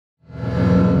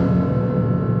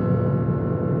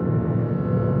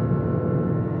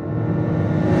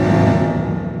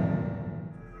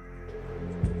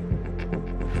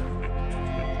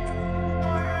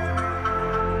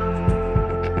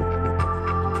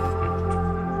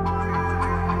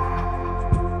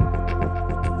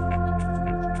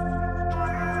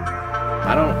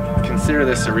consider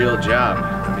this a real job.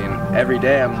 I mean, every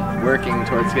day I'm working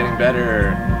towards getting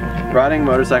better. Riding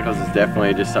motorcycles is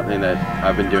definitely just something that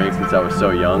I've been doing since I was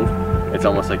so young. It's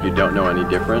almost like you don't know any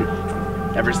different.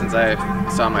 Ever since I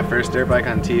saw my first dirt bike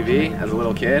on TV as a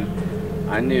little kid,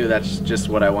 I knew that's just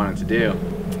what I wanted to do.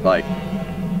 Like,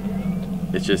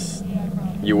 it's just,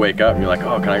 you wake up and you're like,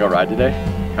 oh, can I go ride today?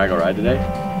 Can I go ride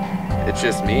today? It's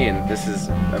just me, and this is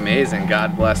amazing.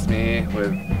 God blessed me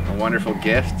with a wonderful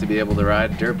gift to be able to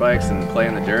ride dirt bikes and play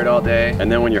in the dirt all day.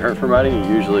 And then when you're hurt from riding,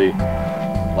 you usually,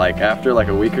 like after like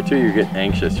a week or two, you get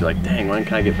anxious. You're like, dang, when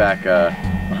can I get back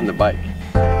on the bike?